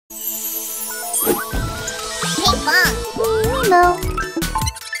Nemo.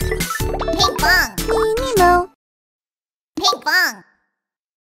 Pinkfong. Nemo. Pinkfong.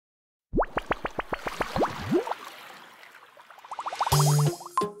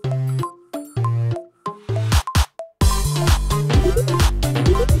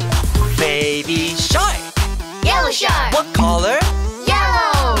 Baby shark. Yellow shark. What color?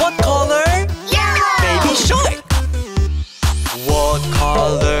 Yellow. What color? Yellow. Baby shark. What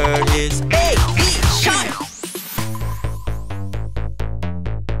color is baby shark?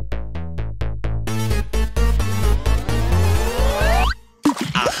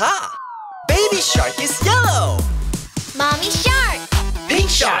 Aha! Baby shark is yellow. Mommy shark. Pink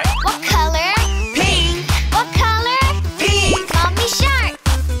shark. What color? Pink. What color? Pink. Mommy shark.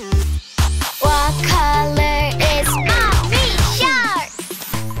 What color is Mommy shark?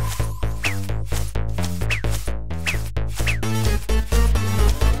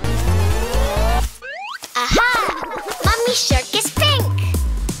 Aha! Mommy shark is pink.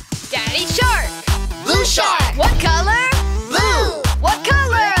 Daddy shark. Blue shark. What color? Blue. What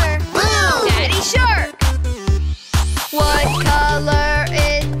color? Blue. Daddy shark. What color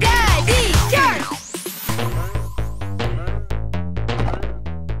is Daddy shark?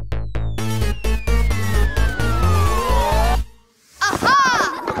 Aha!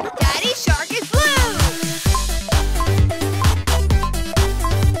 Daddy shark is blue.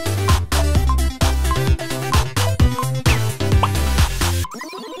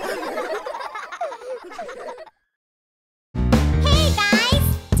 Hey guys!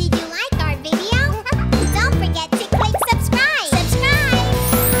 Did you like our video? Don't forget to click subscribe! Subscribe!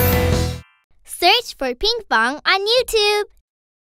 Search for Pinkfong on YouTube.